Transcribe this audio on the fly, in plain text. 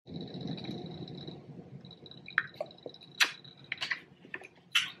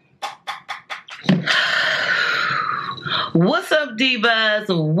What's up, divas?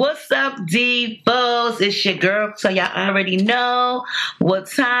 What's up, divos? It's your girl, so y'all already know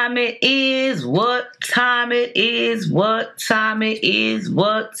what time it is, what time it is, what time it is,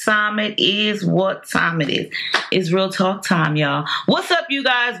 what time it is, what time it is. It's real talk time, y'all. What's up, you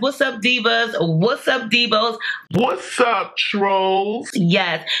guys? What's up, divas? What's up, divos? What's up, trolls?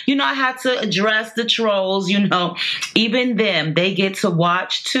 Yes, you know, I had to address the trolls, you know, even them, they get to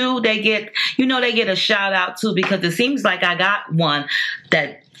watch too. They get, you know, they get a shout out too, because it seems like I got one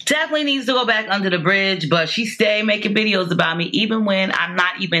that definitely needs to go back under the bridge, but she stay making videos about me. Even when I'm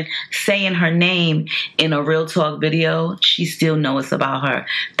not even saying her name in a real talk video, she still knows it's about her.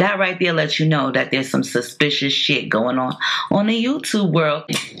 That right there lets you know that there's some suspicious shit going on the YouTube world.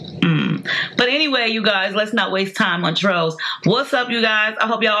 But anyway, you guys, let's not waste time on trolls. What's up, you guys? I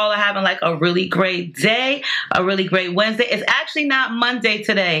hope y'all all are having like a really great day, a really great Wednesday. It's actually not Monday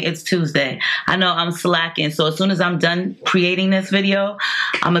today, it's Tuesday. I know I'm slacking, so as soon as I'm done creating this video,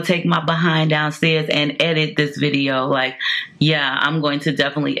 I'm gonna take my behind downstairs and edit this video. Like, yeah, I'm going to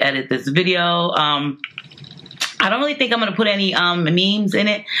definitely edit this video. I don't really think I'm going to put any memes in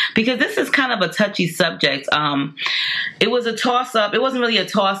it because this is kind of a touchy subject. It was a toss-up. It wasn't really a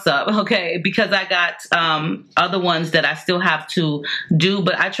toss-up, okay, because I got other ones that I still have to do,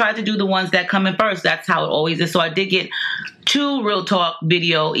 but I tried to do the ones that come in first. That's how it always is. So I did get 2 real talk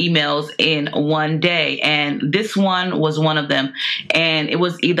video emails in one day, and this one was one of them. And it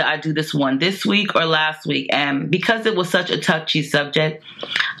was either I do this one this week or last week, and because it was such a touchy subject,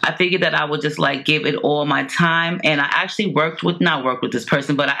 I figured that I would just like give it all my time. And I actually not worked with this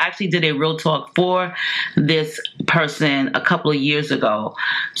person, but I actually did a real talk for this person a couple of years ago.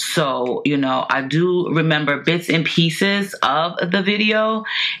 So, you know, I do remember bits and pieces of the video,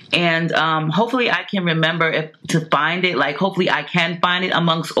 and hopefully I can remember to find it. Like, hopefully I can find it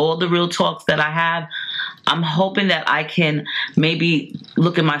amongst all the real talks that I have. I'm hoping that I can maybe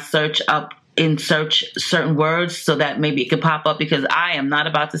look at my search up and search certain words so that maybe it could pop up, because I am not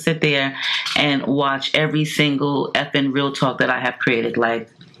about to sit there and watch every single effing real talk that I have created. Like,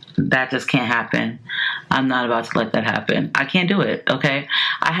 that just can't happen. I'm not about to let that happen. I can't do it, okay?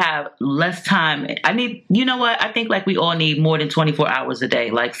 I have less time. I need, you know what? I think like we all need more than 24 hours a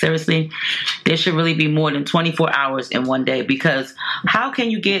day. Like, seriously, there should really be more than 24 hours in one day, because how can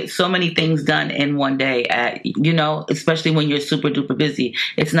you get so many things done in one day you know, especially when you're super duper busy?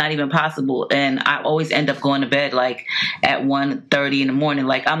 It's not even possible. And I always end up going to bed like at 1:30 in the morning.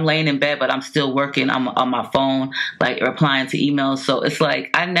 Like, I'm laying in bed, but I'm still working on my phone, like replying to emails. So it's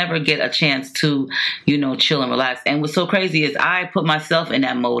like I never get a chance to, you know, chill and relax. And what's so crazy is I put myself in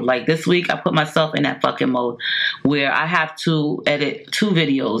that mode. Like this week, I put myself in that fucking mode where I have to edit 2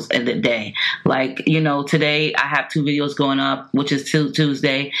 videos in the day. Like, you know, today I have 2 videos going up, which is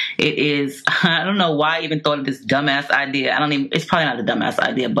Tuesday. It is, I don't know why I even thought of this dumbass idea. It's probably not a dumbass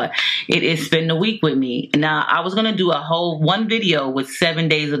idea, but it is spend the week with me. Now, I was going to do a whole 1 video with 7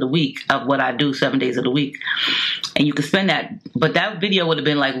 days of the week of what I do 7 days of the week. And you could spend that, but that video would have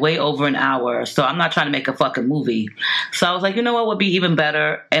been like way over an hour. So I'm not trying to make a fucking movie. So I was like, you know what would be even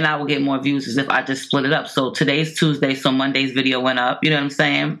better, and I will get more views, is if I just split it up. So today's Tuesday, so Monday's video went up. You know what I'm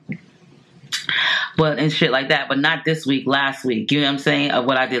saying? But and shit like that, but not this week, last week. You know what I'm saying? Of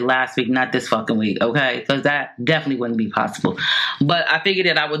what I did last week, not this fucking week, okay? Because that definitely wouldn't be possible. But I figured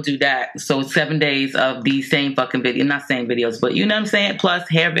that I would do that. So 7 days of these same fucking videos, not same videos, but you know what I'm saying? Plus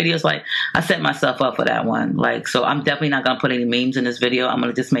hair videos. Like, I set myself up for that one. Like, so I'm definitely not gonna put any memes in this video. I'm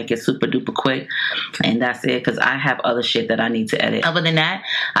gonna just make it super duper quick, and that's it, because I have other shit that I need to edit. Other than that,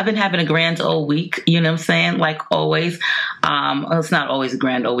 I've been having a grand old week. You know what I'm saying? Like always. It's not always a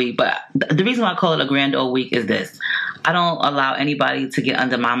grand old week, but the reason why I call it a grand old week is this. I don't allow anybody to get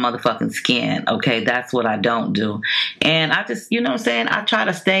under my motherfucking skin, okay? That's what I don't do. And I just, you know what I'm saying? I try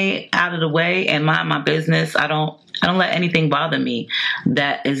to stay out of the way and mind my business. I don't let anything bother me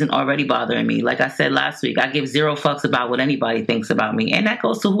that isn't already bothering me. Like I said last week, I give 0 fucks about what anybody thinks about me. And that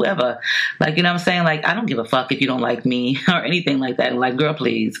goes to whoever. Like, you know what I'm saying? Like, I don't give a fuck if you don't like me or anything like that. Like, girl,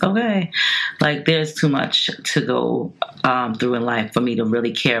 please, okay? Like, there's too much to go through in life for me to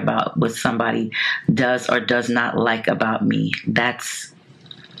really care about what somebody does or does not like about me.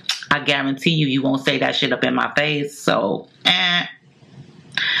 I guarantee you won't say that shit up in my face. So,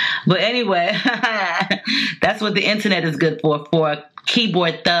 But anyway, that's what the internet is good for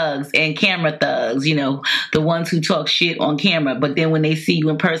keyboard thugs and camera thugs, you know, the ones who talk shit on camera, but then when they see you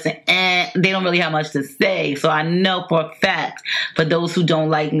in person, they don't really have much to say. So I know for a fact, for those who don't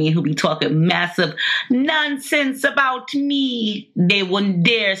like me, who be talking massive nonsense about me, they wouldn't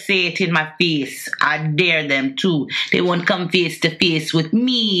dare say it in my face. I dare them to. They won't come face to face with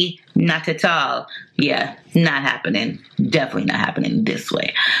me, Not at all. Yeah, not happening. Definitely not happening this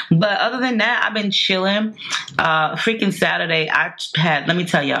way. But other than that, I've been chilling. Freaking Saturday, let me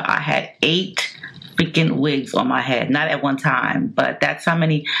tell y'all, I had 8 freaking wigs on my head. Not at one time, but that's how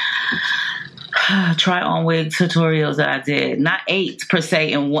many try on wig tutorials that I did. Not 8 per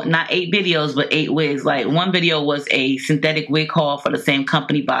se, and not 8 videos, but 8 wigs. Like, one video was a synthetic wig haul for the same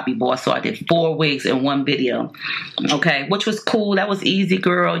company, Bobby Boss. So I did 4 wigs in one video. Okay, which was cool. That was easy,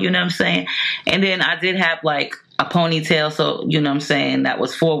 girl. You know what I'm saying? And then I did have like a ponytail, so you know what I'm saying, that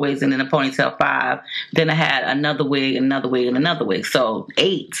was 4 wigs, and then a ponytail 5. Then I had another wig, another wig, and another wig. So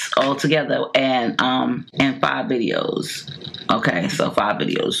 8 altogether, and 5 videos. Okay, so 5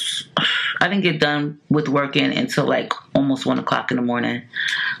 videos. I didn't get done with working until like almost 1 o'clock in the morning.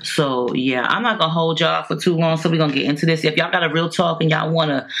 So yeah, I'm not gonna hold y'all for too long, so we're gonna get into this. If y'all got a real talk and y'all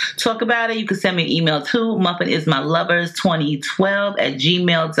wanna talk about it, you can send me an email to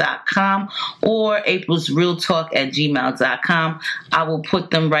muffinismylovers2012@gmail.com or aprilsrealtalk@gmail.com. I will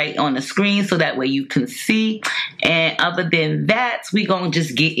put them right on the screen so that way you can see. And other than that, we're gonna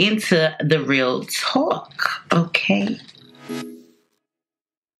just get into the real talk. Okay.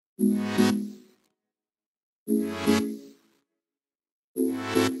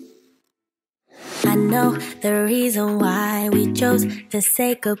 I know the reason why we chose to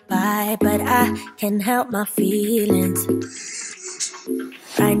say goodbye, but I can't help my feelings.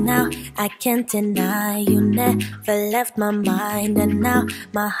 Right now, I can't deny you never left my mind, and now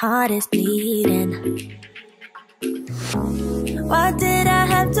my heart is bleeding. Why did I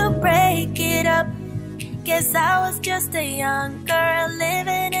have to break it up? Guess I was just a young girl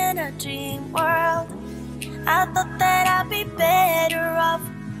living in a dream world. I thought that I'd be better off,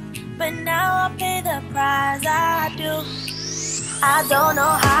 but now I pay the price. I do. I don't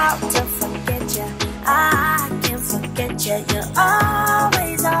know how to forget you. I can't forget you. You're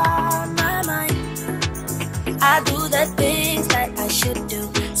always on my mind. I do the things that I should do,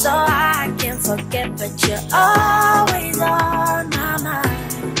 so I can't forget, but you're always on my mind.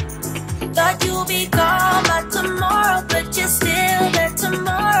 Thought you'd be gone by tomorrow, but you're still there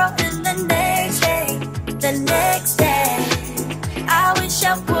tomorrow, and the next day, the next day. I wish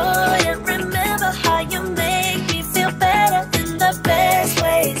I wouldn't remember how you make me feel better in the best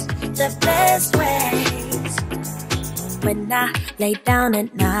ways, the best ways. When I lay down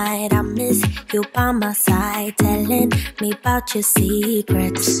at night, I miss you by my side, telling me about your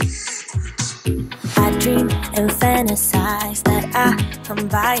secrets. I dream and fantasize that I come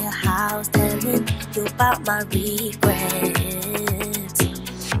by your house, telling you about my regrets.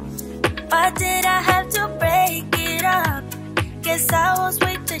 Why did I have to break it up? Guess I was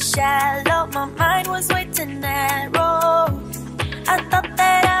way too shallow, my mind was way too narrow. I thought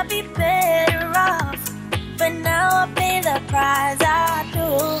that I'd be better off, but now I pay the price. I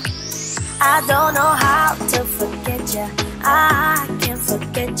do. I don't know how to forget you. I can't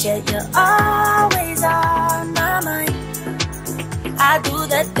forget you. You're always on my mind. I do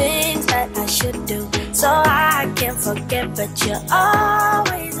the things that I should do, so I can't forget, but you're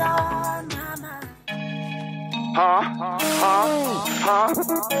always on my mind.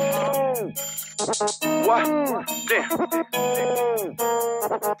 What? Damn.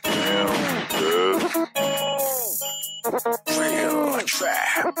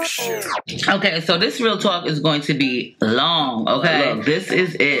 Okay, so this real talk is going to be long, okay? Look, this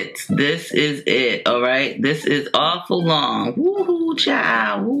is it. This is it, all right? This is awful long. Woohoo,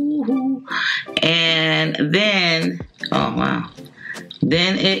 child, woohoo. And then, oh, wow.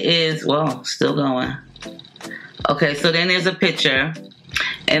 Then it is, well, still going. Okay, so then there's a picture.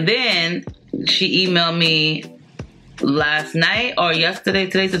 And then she emailed me last night or yesterday.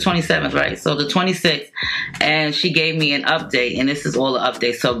 Today's the 27th, right? So the 26th, and she gave me an update, and this is all the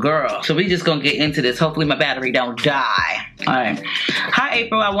updates. So girl, so we just gonna get into this. Hopefully my battery don't die. All right. Hi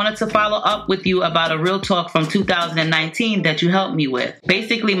April, I wanted to follow up with you about a real talk from 2019 that you helped me with.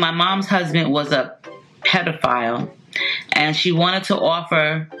 Basically, my mom's husband was a pedophile, and she wanted to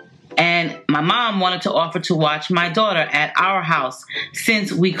offer And my mom wanted to offer to watch my daughter at our house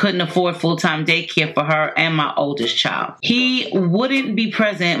since we couldn't afford full-time daycare for her and my oldest child. He wouldn't be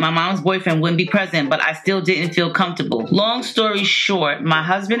present. My mom's boyfriend wouldn't be present, but I still didn't feel comfortable. Long story short, my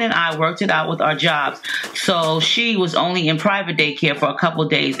husband and I worked it out with our jobs. So she was only in private daycare for a couple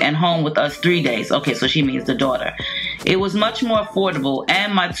days and home with us 3 days. Okay, so she means the daughter. It was much more affordable,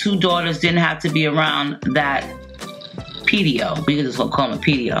 and my two daughters didn't have to be around that PDO. We can just call him a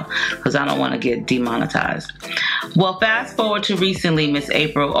PDO because I don't want to get demonetized. Well, fast forward to recently, Miss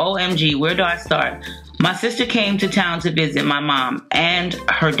April. OMG, where do I start? My sister came to town to visit my mom and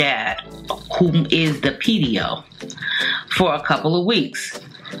her dad, who is the PDO, for a couple of weeks.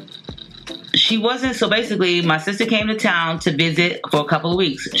 She wasn't, so basically my sister came to town to visit for a couple of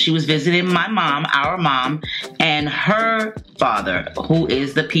weeks. She was visiting my mom, our mom, and her father, who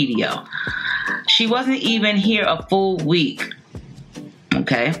is the PDO. She wasn't even here a full week.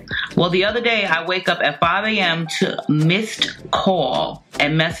 Okay. Well, the other day I wake up at 5 a.m. to missed call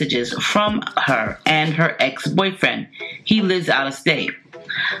and messages from her and her ex-boyfriend. He lives out of state.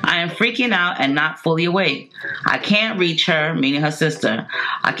 I am freaking out and not fully awake. I can't reach her, meaning her sister.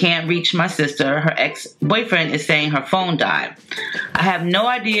 I can't reach my sister. Her ex-boyfriend is saying her phone died. I have no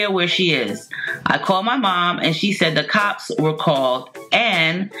idea where she is. I called my mom and she said the cops were called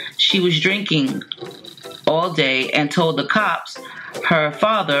and she was drinking all day and told the cops her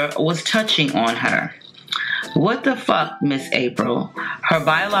father was touching on her. What the fuck, Miss April? Her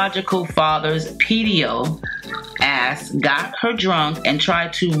biological father's PDO ass got her drunk and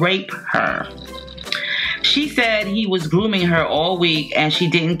tried to rape her. She said he was grooming her all week and she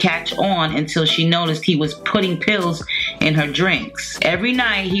didn't catch on until she noticed he was putting pills in her drinks. Every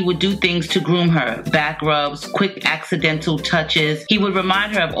night he would do things to groom her. Back rubs, quick accidental touches. He would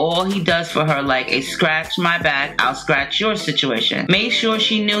remind her of all he does for her, like a scratch my back, I'll scratch your situation. Made sure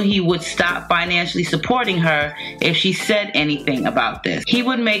she knew he would stop financially supporting her if she said anything about this. He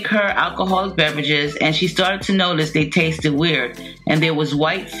would make her alcoholic beverages and she started to notice they tasted weird and there was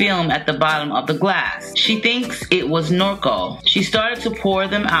white film at the bottom of the glass. She thinks it was Norco. She started to pour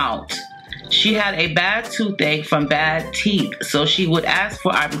them out. She had a bad toothache from bad teeth, so she would ask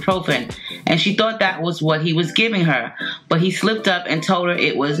for ibuprofen, and she thought that was what he was giving her, but he slipped up and told her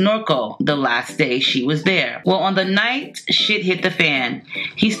it was Norco the last day she was there. Well, on the night shit hit the fan,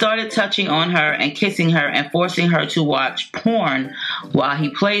 he started touching on her and kissing her and forcing her to watch porn while he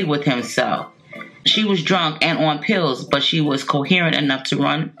played with himself. She was drunk and on pills, but she was coherent enough to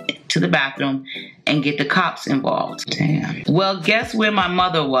run to the bathroom and get the cops involved. Damn. Well, guess where my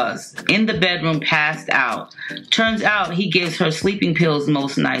mother was? In the bedroom, passed out. Turns out he gives her sleeping pills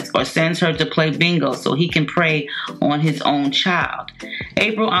most nights or sends her to play bingo so he can prey on his own child.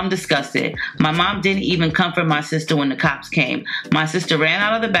 April, I'm disgusted. My mom didn't even comfort my sister when the cops came. My sister ran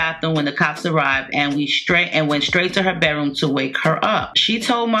out of the bathroom when the cops arrived and went straight to her bedroom to wake her up. She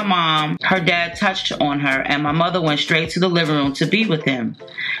told my mom her dad touched on her and my mother went straight to the living room to be with him.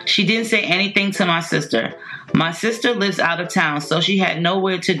 She didn't say anything to my sister. My sister lives out of town, so she had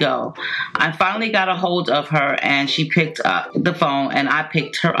nowhere to go. I finally got a hold of her and she picked up the phone and I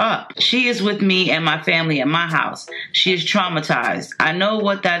picked her up. She is with me and my family at my house. She is traumatized. I know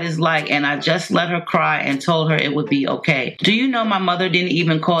what that is like and I just let her cry and told her it would be okay. Do you know my mother didn't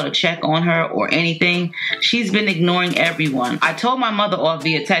even call to check on her or anything? She's been ignoring everyone. I told my mother off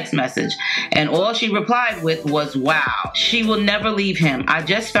via text message and all she replied with was, wow. She will never leave him. I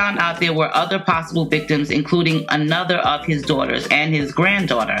just found out there were other possible victims, including another of his daughters and his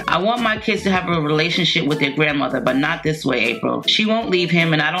granddaughter. I want my kids to have a relationship with their grandmother, but not this way, April. She won't leave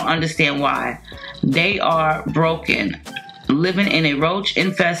him and I don't understand why. They are broken, living in a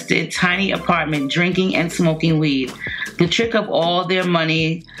roach-infested tiny apartment, drinking and smoking weed. The trick of all their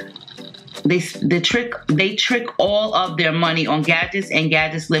money, they trick all of their money on gadgets and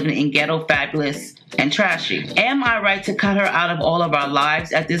gadgets, living in ghetto, fabulous and trashy. Am I right to cut her out of all of our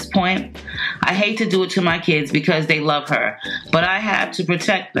lives at this point? I hate to do it to my kids because they love her, but I have to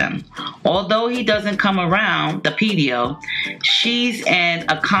protect them. Although he doesn't come around, the PDO, she's an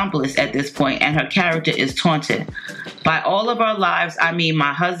accomplice at this point and her character is taunted. By all of our lives, I mean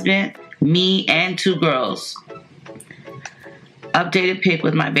my husband, me, and 2 girls. Updated pic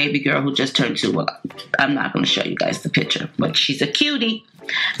with my baby girl who just turned 2. Well, I'm not going to show you guys the picture, but she's a cutie.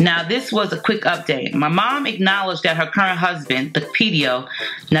 Now, this was a quick update. My mom acknowledged that her current husband, the PDO,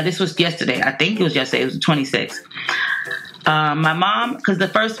 now this was yesterday. I think it was yesterday. It was the 26th. My mom, because the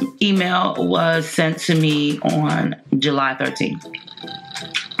first email was sent to me on July 13th.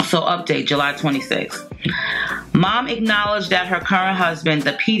 So update, July 26th. Mom acknowledged that her current husband,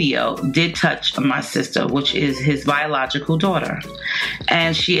 the PDO, did touch my sister, which is his biological daughter.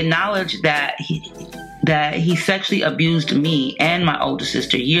 And she acknowledged that he sexually abused me and my older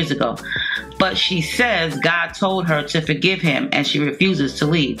sister years ago. But she says God told her to forgive him and she refuses to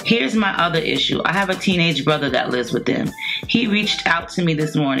leave. Here's my other issue. I have a teenage brother that lives with him. He reached out to me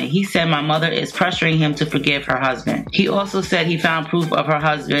this morning. He said my mother is pressuring him to forgive her husband. He also said he found proof of her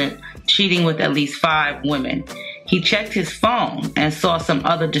husband cheating with at least 5 women. He checked his phone and saw some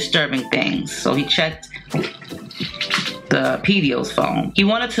other disturbing things. So he checked the PDO's phone. He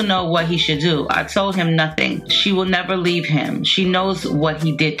wanted to know what he should do. I told him nothing. She will never leave him. She knows what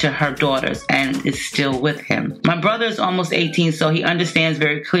he did to her daughters and is still with him. My brother is almost 18, so he understands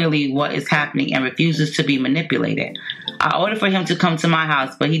very clearly what is happening and refuses to be manipulated. I ordered for him to come to my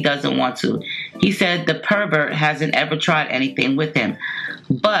house, but he doesn't want to. He said the pervert hasn't ever tried anything with him,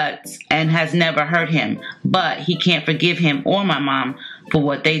 and has never hurt him, but he can't forgive him or my mom for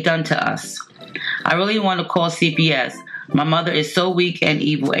what they done to us. I really want to call CPS. My mother is so weak and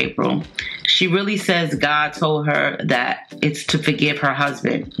evil, April. She really says God told her that it's to forgive her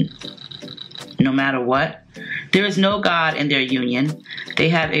husband, no matter what. There is no God in their union. They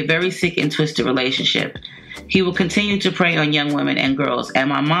have a very sick and twisted relationship. He will continue to prey on young women and girls, and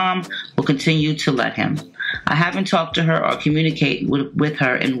my mom will continue to let him. I haven't talked to her or communicated with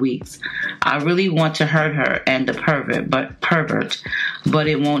her in weeks. I really want to hurt her and the pervert, but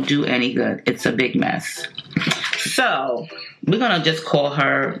it won't do any good. It's a big mess. So we're gonna just call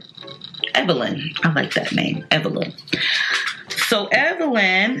her Evelyn. I like that name, Evelyn. So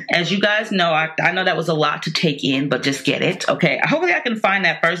Evelyn, as you guys know, I know that was a lot to take in, but just get it. Okay, hopefully I can find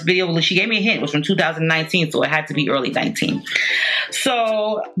that first video. She gave me a hint. It was from 2019, so it had to be early 19.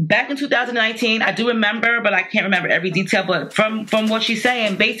 So back in 2019, I do remember, but I can't remember every detail. But from what she's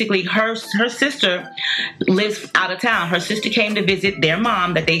saying, basically her sister lives out of town. Her sister came to visit their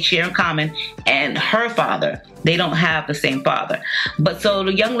mom that they share in common, and her father. They don't have the same father. But so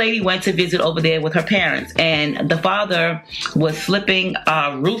the young lady went to visit over there with her parents, and the father was slipping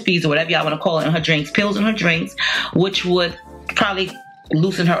roofies or whatever y'all want to call it in her drinks, pills in her drinks, which would probably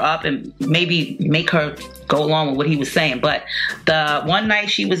loosen her up and maybe make her go along with what he was saying. But the one night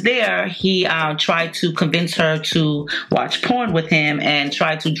she was there, he tried to convince her to watch porn with him and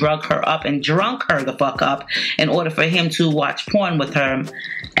tried to drug her up and drunk her the fuck up in order for him to watch porn with her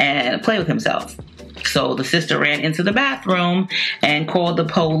and play with himself. So the sister ran into the bathroom and called the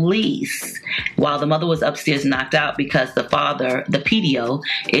police while the mother was upstairs knocked out because the father, the PDO,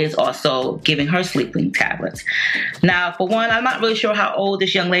 is also giving her sleeping tablets. Now, for one, I'm not really sure how old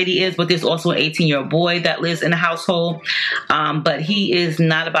this young lady is, but there's also an 18-year-old boy that lives in the household, but he is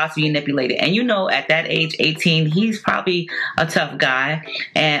not about to be manipulated. And you know, at that age, 18, he's probably a tough guy,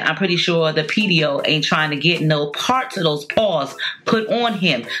 and I'm pretty sure the PDO ain't trying to get no parts of those paws put on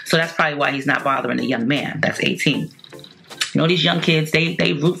him. So that's probably why he's not bothering the young man that's 18. You know, these young kids, they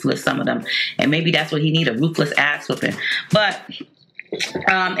ruthless, some of them, and maybe that's what he need, a ruthless ass whipping. But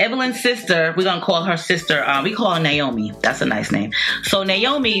Evelyn's sister, we're gonna call her sister, we call her Naomi. That's a nice name. So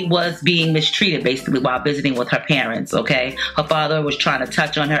Naomi was being mistreated basically while visiting with her parents, okay? Her father was trying to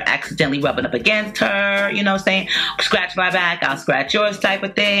touch on her, accidentally rubbing up against her, you know what I'm saying? Scratch my back, I'll scratch yours type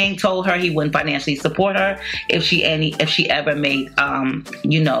of thing. Told her he wouldn't financially support her if she ever made,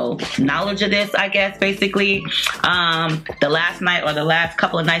 you know, knowledge of this, I guess, basically. The last night or the last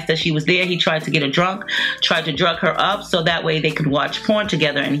couple of nights that she was there, he tried to get her drunk, tried to drug her up so that way they could watch porn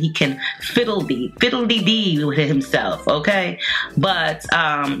together and he can fiddle-dee with himself, okay? But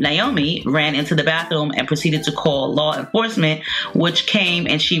Naomi ran into the bathroom and proceeded to call law enforcement, which came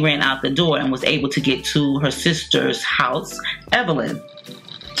and she ran out the door and was able to get to her sister's house, Evelyn.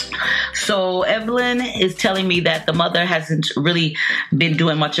 So Evelyn is telling me that the mother hasn't really been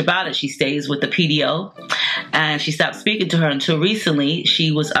doing much about it. She stays with the PDO and she stopped speaking to her until recently.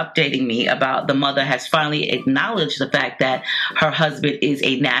 She was updating me about the mother has finally acknowledged the fact that her husband is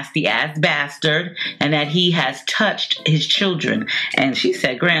a nasty ass bastard and that he has touched his children. And she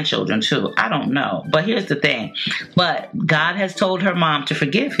said grandchildren too. I don't know. But here's the thing. But God has told her mom to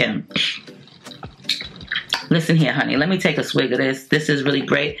forgive him. Listen here, honey, let me take a swig of this. This is really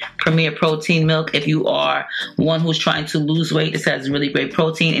great. Premier Protein Milk. If you are one who's trying to lose weight, this has really great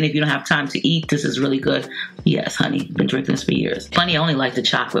protein. And if you don't have time to eat, this is really good. Yes, honey, been drinking this for years. Funny, I only like the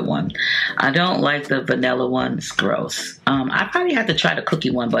chocolate one. I don't like the vanilla one. It's gross. I probably have to try the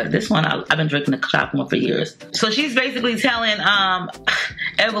cookie one, but this one, I've been drinking the chocolate one for years. So she's basically telling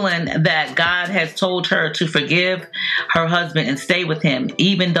Evelyn that God has told her to forgive her husband and stay with him,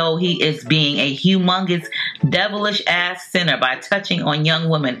 even though he is being a humongous devilish ass sinner by touching on young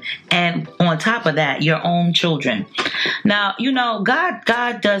women, and on top of that, your own children. Now, you know, God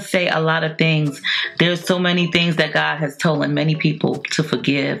does say a lot of things. There's so many things that God has told many people to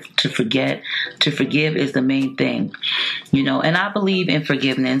forgive, to forget. To forgive is the main thing, you know, and I believe in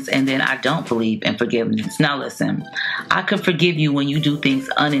forgiveness, and then I don't believe in forgiveness. Now listen, I could forgive you when you do things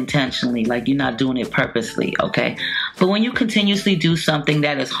unintentionally, like you're not doing it purposely, okay? But when you continuously do something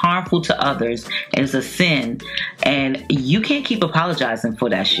that is harmful to others, is a sin, and you can't keep apologizing for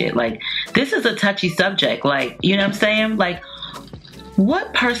that shit. Like, this is a touchy subject. Like, you know what I'm saying? Like,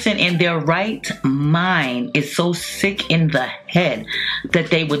 What person in their right mind is so sick in the head that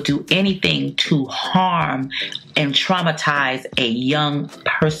they would do anything to harm and traumatize a young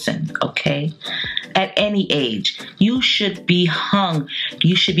person, okay? At any age, you should be hung.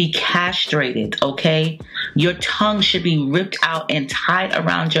 You should be castrated, okay? Your tongue should be ripped out and tied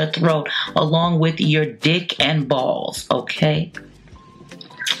around your throat along with your dick and balls, okay?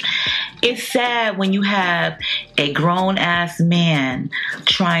 It's sad when you have a grown-ass man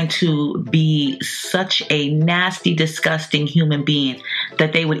trying to be such a nasty, disgusting human being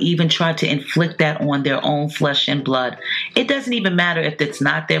that they would even try to inflict that on their own flesh and blood. It doesn't even matter if it's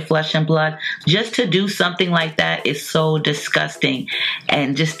not their flesh and blood. Just to do something like that is so disgusting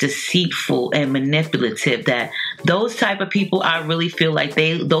and just deceitful and manipulative that those type of people, I really feel like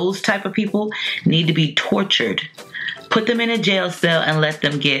those type of people need to be tortured. Put them in a jail cell and let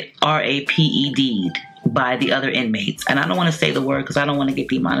them get RAPED'd by the other inmates. And I don't want to say the word because I don't want to get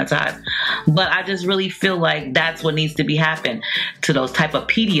demonetized. But I just really feel like that's what needs to be happening to those type of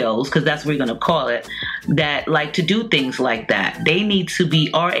PDOs, because that's what we're going to call it, that like to do things like that. They need to be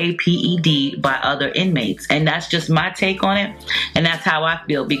RAPED'd by other inmates. And that's just my take on it. And that's how I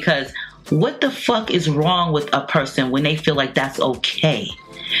feel, because what the fuck is wrong with a person when they feel like that's okay?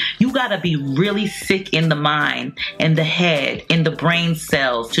 You gotta be really sick in the mind, in the head, in the brain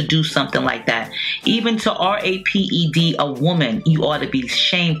cells to do something like that. Even to RAPED a woman, you ought to be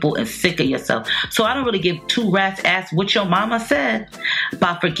shameful and sick of yourself. So I don't really give two rats ass what your mama said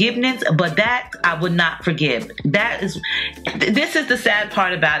about forgiveness, but that I would not forgive. This is the sad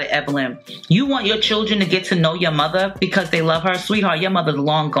part about it, Evelyn. You want your children to get to know your mother because they love her? Sweetheart, your mother's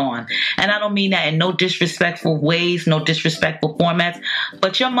long gone. And I don't mean that in no disrespectful ways, no disrespectful formats,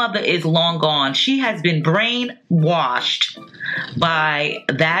 but your mother is long gone. She has been brainwashed by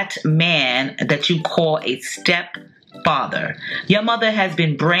that man that you call a stepfather. Your mother has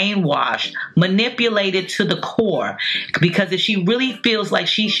been brainwashed, manipulated to the core, because if she really feels like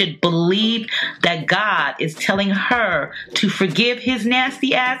she should believe that God is telling her to forgive his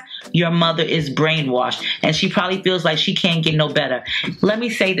nasty ass, your mother is brainwashed, and she probably feels like she can't get no better. Let me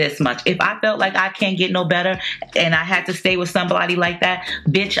say this much. If I felt like I can't get no better and I had to stay with somebody like that,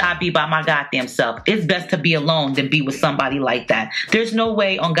 bitch, I'd be by my goddamn self. It's best to be alone than be with somebody like that. There's no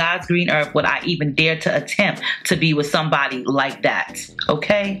way on God's green earth would I even dare to attempt to be with somebody like that.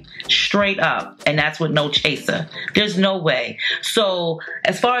 Okay? Straight up. And that's with no chaser. There's no way. So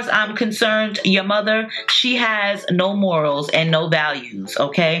as far as I'm concerned, your mother, she has no morals and no values.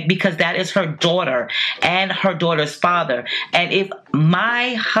 Okay? Because that is her daughter and her daughter's father. And if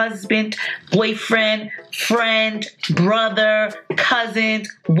my husband, boyfriend, friend, brother, cousin,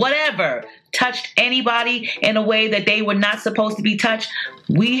 whatever, touched anybody in a way that they were not supposed to be touched,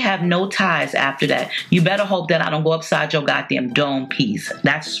 we have no ties after that. You better hope that I don't go upside your goddamn dome piece.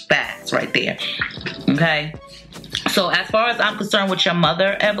 That's facts right there. Okay? So as far as I'm concerned with your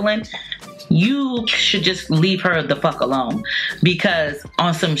mother, Evelyn, you should just leave her the fuck alone, because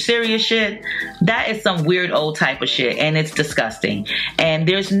on some serious shit, that is some weird old type of shit, and it's disgusting. And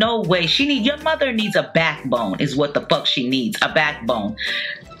there's no way your mother needs a backbone is what the fuck she needs, a backbone.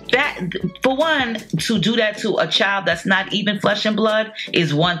 That, for one, to do that to a child that's not even flesh and blood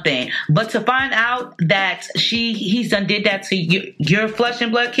is one thing. But to find out that he's done did that to your flesh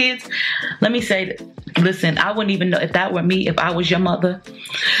and blood kids, let me say, listen, I wouldn't even know if that were me, if I was your mother.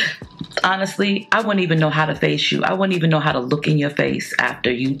 Honestly, I wouldn't even know how to face you. I wouldn't even know how to look in your face after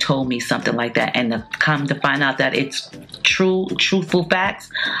you told me something like that, and to come to find out that it's truthful facts.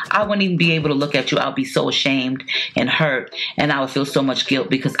 I wouldn't even be able to look at you. I'll be so ashamed and hurt, and I would feel so much guilt,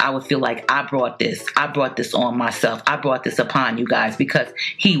 because I would feel like I brought this on myself. I brought this upon you guys because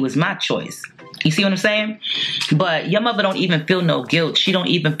he was my choice. You see what I'm saying? But your mother don't even feel no guilt. She don't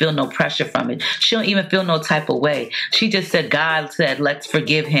even feel no pressure from it. She don't even feel no type of way. She just said, God said, let's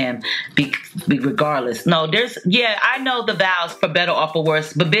forgive him regardless. No, I know the vows for better or for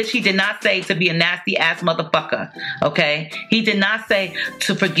worse, but bitch, he did not say to be a nasty ass motherfucker. Okay? He did not say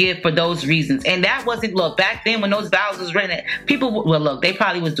to forgive for those reasons. And that wasn't, look, back then when those vows was written, people, well, look, they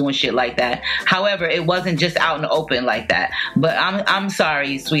probably was doing shit like that. However, it wasn't just out in the open like that. But I'm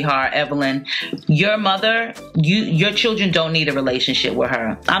sorry, sweetheart, Evelyn. Your mother, your children don't need a relationship with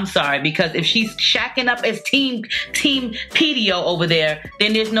her. I'm sorry, because if she's shacking up as team PDO over there,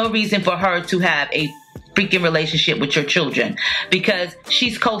 then there's no reason for her to have a freaking relationship with your children, because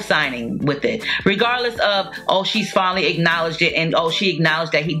she's co-signing with it, regardless of, oh, she's finally acknowledged it, and oh, she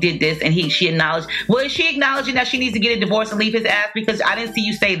acknowledged that he did this, and she acknowledged, well, is she acknowledging that she needs to get a divorce and leave his ass? Because I didn't see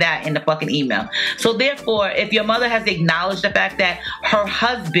you say that in the fucking email. So therefore, if your mother has acknowledged the fact that her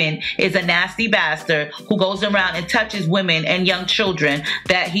husband is a nasty bastard who goes around and touches women and young children,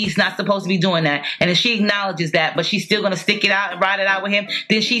 that he's not supposed to be doing that, and if she acknowledges that, but she's still gonna stick it out and ride it out with him,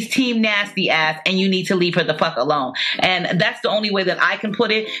 then she's team nasty ass, and you need to leave her the fuck alone. And that's the only way that I can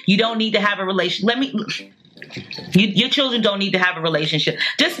put it. You don't need to have a relation. Your children don't need to have a relationship.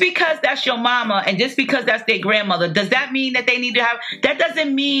 Just because that's your mama and just because that's their grandmother, does that mean that they need to have, that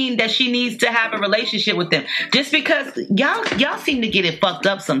doesn't mean that she needs to have a relationship with them. Just because y'all seem to get it fucked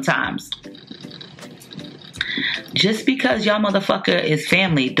up sometimes. Just because y'all motherfucker is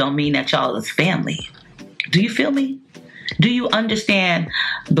family don't mean that y'all is family. Do you feel me? Do you understand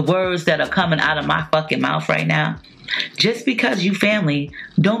the words that are coming out of my fucking mouth right now? Just because you family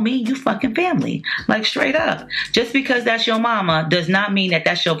don't mean you fucking family. Like, straight up. Just because that's your mama does not mean that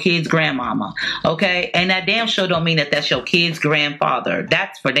that's your kid's grandmama, okay? And that damn sure don't mean that that's your kid's grandfather.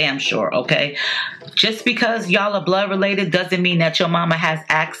 That's for damn sure, okay? Just because y'all are blood related doesn't mean that your mama has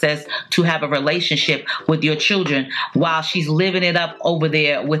access to have a relationship with your children while she's living it up over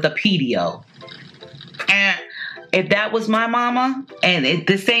there with a pedio. And if that was my mama and it's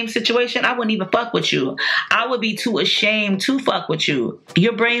the same situation, I wouldn't even fuck with you. I would be too ashamed to fuck with you.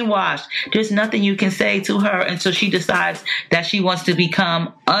 You're brainwashed. There's nothing you can say to her until she decides that she wants to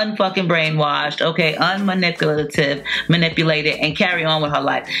become unfucking brainwashed, okay, manipulated, and carry on with her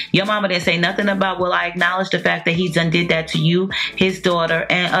life. Your mama didn't say nothing about, well, I acknowledge the fact that he done did that to you, his daughter,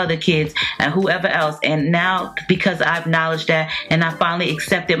 and other kids, and whoever else. And now, because I've acknowledged that and I finally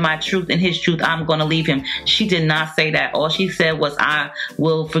accepted my truth and his truth, I'm going to leave him. She did not say that. All she said was, I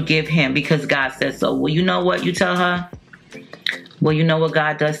will forgive him because God said so. Well, you know what you tell her? Well, you know what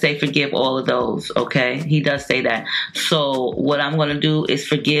God does say? Forgive all of those, okay? He does say that. So what I'm going to do is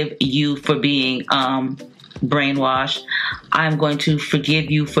forgive you for being brainwashed. I'm going to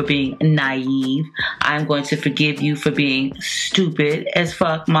forgive you for being naive. I'm going to forgive you for being stupid as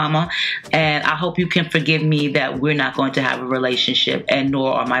fuck, mama. And I hope you can forgive me that we're not going to have a relationship, and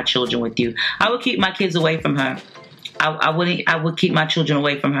nor are my children with you. I would keep my kids away from her. I would keep my children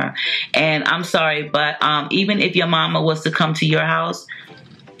away from her. And I'm sorry, but even if your mama was to come to your house,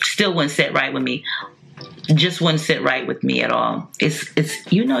 still wouldn't sit right with me. Just wouldn't sit right with me at all.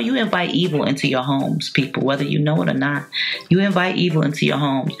 It's you know, you invite evil into your homes, people, whether you know it or not. You invite evil into your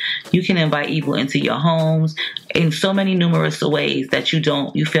homes. You can invite evil into your homes in so many numerous ways that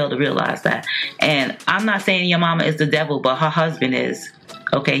you fail to realize that. And I'm not saying your mama is the devil, but her husband is.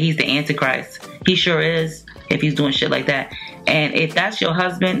 Okay, he's the Antichrist. He sure is, if he's doing shit like that. And if that's your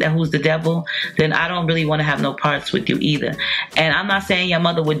husband who's the devil, then I don't really want to have no parts with you either. And I'm not saying your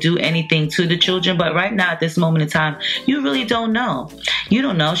mother would do anything to the children, but right now at this moment in time, you really don't know. You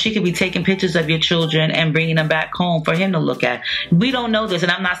don't know. She could be taking pictures of your children and bringing them back home for him to look at. We don't know this,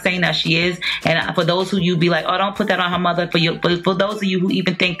 and I'm not saying that she is. And for those who you be like, oh, don't put that on her mother. For those of you who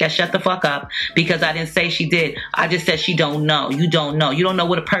even think that, shut the fuck up, because I didn't say she did. I just said she don't know. You don't know. You don't know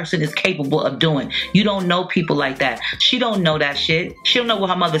what a person is capable of doing. You don't know people like that. She don't know that shit. She don't know what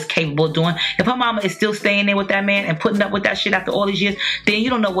her mother's capable of doing. If her mama is still staying there with that man and putting up with that shit after all these years, then you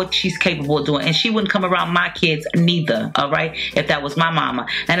don't know what she's capable of doing. And she wouldn't come around my kids neither, all right, if that was my mama.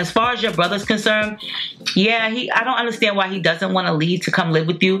 And as far as your brother's concerned, yeah, I don't understand why he doesn't want to leave to come live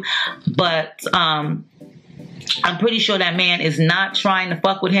with you, but I'm pretty sure that man is not trying to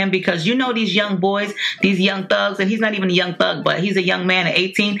fuck with him, because you know these young boys, these young thugs, and he's not even a young thug, but he's a young man at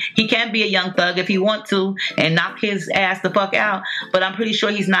 18. He can be a young thug if he want to and knock his ass the fuck out, but I'm pretty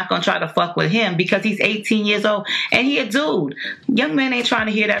sure he's not going to try to fuck with him because he's 18 years old and he a dude. Young man ain't trying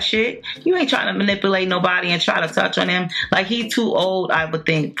to hear that shit. You ain't trying to manipulate nobody and try to touch on him. Like, he's too old, I would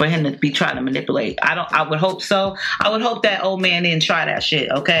think, for him to be trying to manipulate. I would hope so. I would hope that old man didn't try that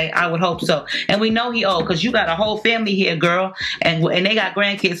shit, okay? I would hope so. And we know he old because you got a whole family here, girl, and they got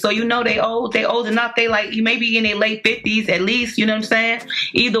grandkids, so you know they old enough. They like, you may be in their late 50s at least, you know what I'm saying?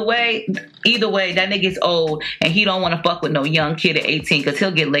 Either way, that nigga's old, and he don't want to fuck with no young kid at 18 because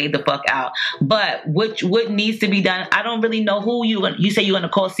he'll get laid the fuck out. But what needs to be done, I don't really know who you say you're gonna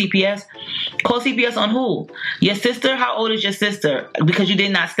call CPS. Call CPS on who? Your sister? How old is your sister? Because you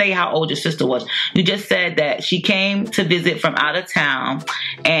did not say how old your sister was. You just said that she came to visit from out of town,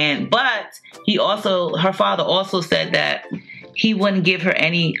 but her father also said that he wouldn't give her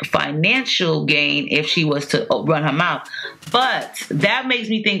any financial gain if she was to run her mouth. But that makes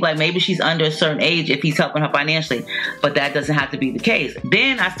me think like maybe she's under a certain age if he's helping her financially. But that doesn't have to be the case.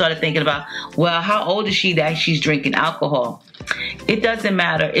 Then I started thinking about, well, how old is she that she's drinking alcohol? It doesn't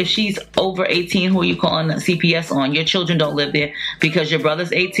matter. If she's over 18, who are you calling CPS on? Your children don't live there because your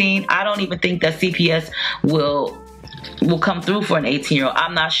brother's 18. I don't even think that CPS will come through for an 18-year-old.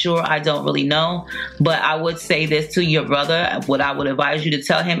 I'm not sure. I don't really know. But I would say this to your brother. What I would advise you to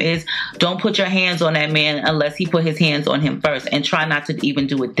tell him is don't put your hands on that man unless he put his hands on him first, and try not to even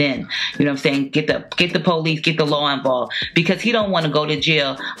do it then. You know what I'm saying? Get the police, get the law involved, because he don't want to go to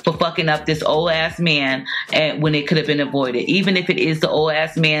jail for fucking up this old ass man when it could have been avoided. Even if it is the old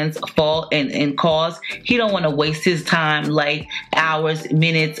ass man's fault and cause, he don't want to waste his time, like hours,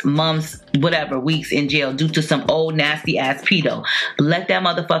 minutes, months, whatever, weeks in jail due to some old nasty ass pedo. Let that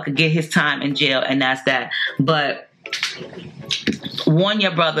motherfucker get his time in jail, and that's that. But warn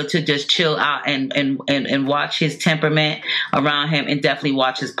your brother to just chill out and watch his temperament around him, and definitely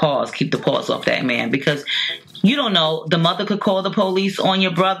watch his paws. Keep the paws off that man, because you don't know. The mother could call the police on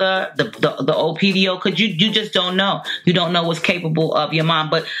your brother. The old PDO could. You just don't know. You don't know what's capable of your mom.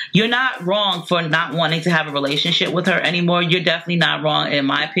 But you're not wrong for not wanting to have a relationship with her anymore. You're definitely not wrong, in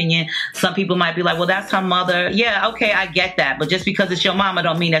my opinion. Some people might be like, well, that's her mother. Yeah, okay, I get that. But just because it's your mama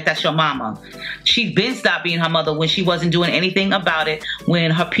don't mean that that's your mama. She's been stopped being her mother when she wasn't doing anything about it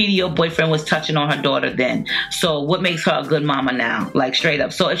when her PDO boyfriend was touching on her daughter then. So what makes her a good mama now? Like, straight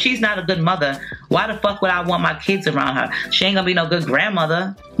up. So if she's not a good mother, why the fuck would I want my kids around her? She ain't gonna be no good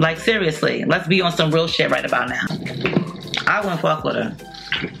grandmother. Like, seriously, let's be on some real shit right about now. I wouldn't fuck with her.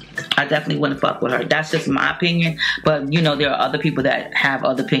 I definitely wouldn't fuck with her. That's just my opinion. But, you know, there are other people that have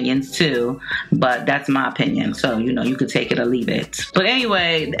other opinions too. But that's my opinion. So, you know, you could take it or leave it. But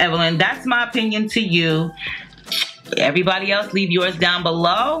anyway, Evelyn, that's my opinion to you. Everybody else, leave yours down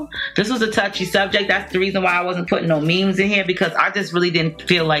below. This was a touchy subject. That's the reason why I wasn't putting no memes in here, because I just really didn't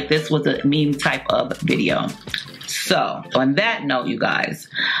feel like this was a meme type of video. So, on that note, you guys,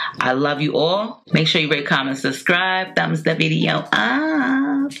 I love you all. Make sure you rate, comment, subscribe, thumbs the video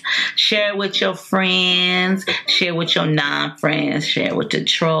up. Share it with your friends. Share with your non-friends. Share it with the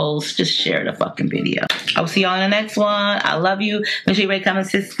trolls. Just share the fucking video. I'll see y'all in the next one. I love you. Make sure you rate, comment,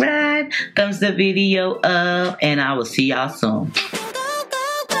 subscribe, thumbs the video up, and I will see y'all soon.